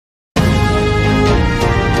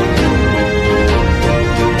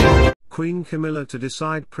Queen Camilla to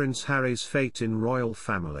decide Prince Harry's fate in royal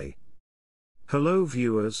family. Hello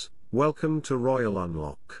viewers, welcome to Royal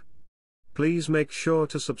Unlock. Please make sure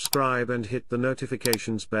to subscribe and hit the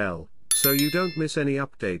notifications bell, so you don't miss any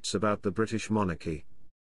updates about the British monarchy.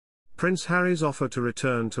 Prince Harry's offer to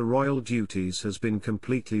return to royal duties has been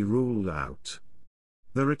completely ruled out.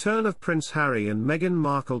 The return of Prince Harry and Meghan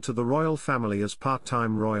Markle to the royal family as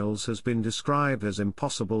part-time royals has been described as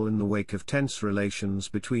impossible in the wake of tense relations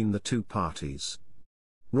between the two parties.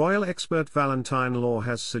 Royal expert Valentine Law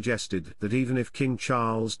has suggested that even if King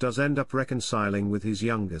Charles does end up reconciling with his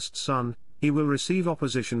youngest son, he will receive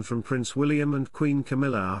opposition from Prince William and Queen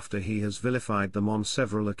Camilla after he has vilified them on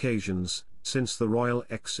several occasions since the royal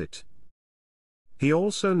exit. He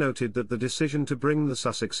also noted that the decision to bring the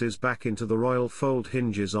Sussexes back into the royal fold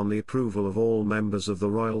hinges on the approval of all members of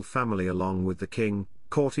the royal family along with the king,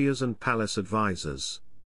 courtiers and palace advisors.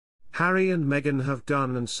 Harry and Meghan have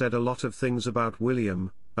done and said a lot of things about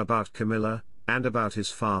William, about Camilla, and about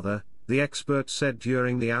his father, the expert said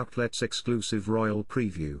during the outlet's exclusive royal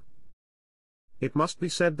preview. It must be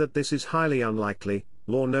said that this is highly unlikely,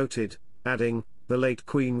 Law noted, adding, the late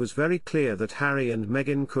Queen was very clear that Harry and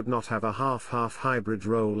Meghan could not have a half-half hybrid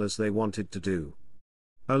role as they wanted to do.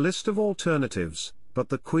 A list of alternatives, but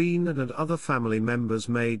the Queen and other family members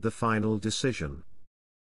made the final decision.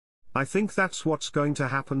 I think that's what's going to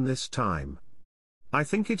happen this time. I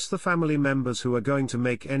think it's the family members who are going to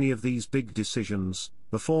make any of these big decisions,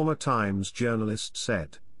 the former Times journalist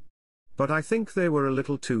said. But I think they were a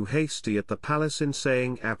little too hasty at the palace in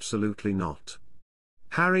saying absolutely not.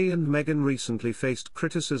 Harry and Meghan recently faced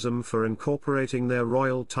criticism for incorporating their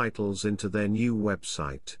royal titles into their new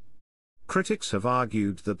website. Critics have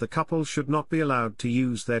argued that the couple should not be allowed to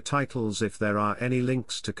use their titles if there are any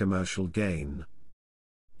links to commercial gain.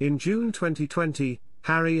 In June 2020,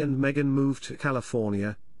 Harry and Meghan moved to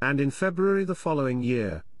California, and in February the following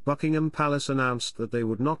year, Buckingham Palace announced that they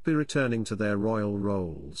would not be returning to their royal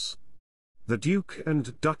roles. The Duke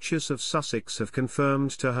and Duchess of Sussex have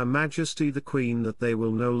confirmed to Her Majesty the Queen that they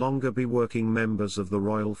will no longer be working members of the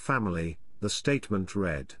royal family, the statement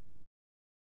read.